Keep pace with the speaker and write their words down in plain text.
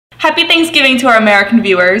Happy Thanksgiving to our American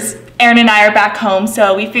viewers. Aaron and I are back home,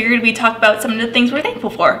 so we figured we'd talk about some of the things we're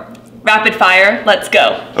thankful for. Rapid fire, let's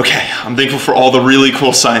go. Okay, I'm thankful for all the really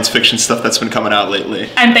cool science fiction stuff that's been coming out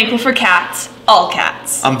lately. I'm thankful for cats, all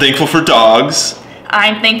cats. I'm thankful for dogs.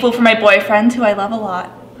 I'm thankful for my boyfriend, who I love a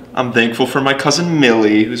lot. I'm thankful for my cousin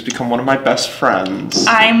Millie, who's become one of my best friends.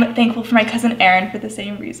 I'm thankful for my cousin Aaron for the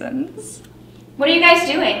same reasons. What are you guys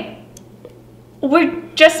doing? We're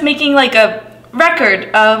just making like a record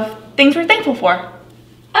of things we're thankful for.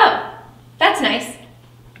 Oh, that's nice.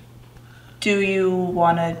 Do you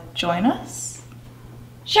want to join us?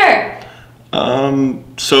 Sure.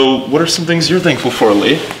 So what are some things you're thankful for,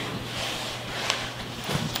 Leigh?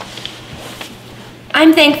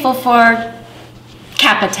 I'm thankful for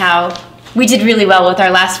Kappa Tau. We did really well with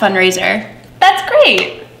our last fundraiser. That's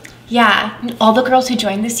great. Yeah, all the girls who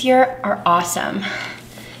joined this year are awesome.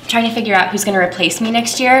 I'm trying to figure out who's going to replace me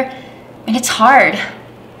next year, and it's hard.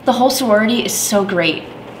 The whole sorority is so great.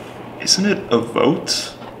 Isn't it a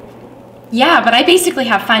vote? Yeah, but I basically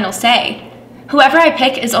have final say. Whoever I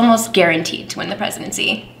pick is almost guaranteed to win the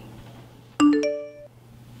presidency.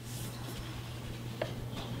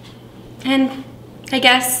 And I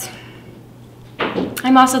guess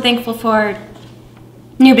I'm also thankful for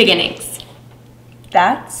new beginnings.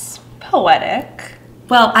 That's poetic.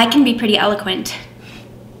 Well, I can be pretty eloquent.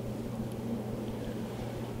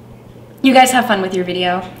 You guys have fun with your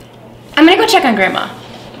video. I'm gonna go check on Grandma.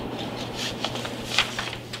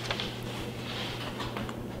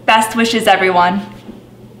 Best wishes, everyone.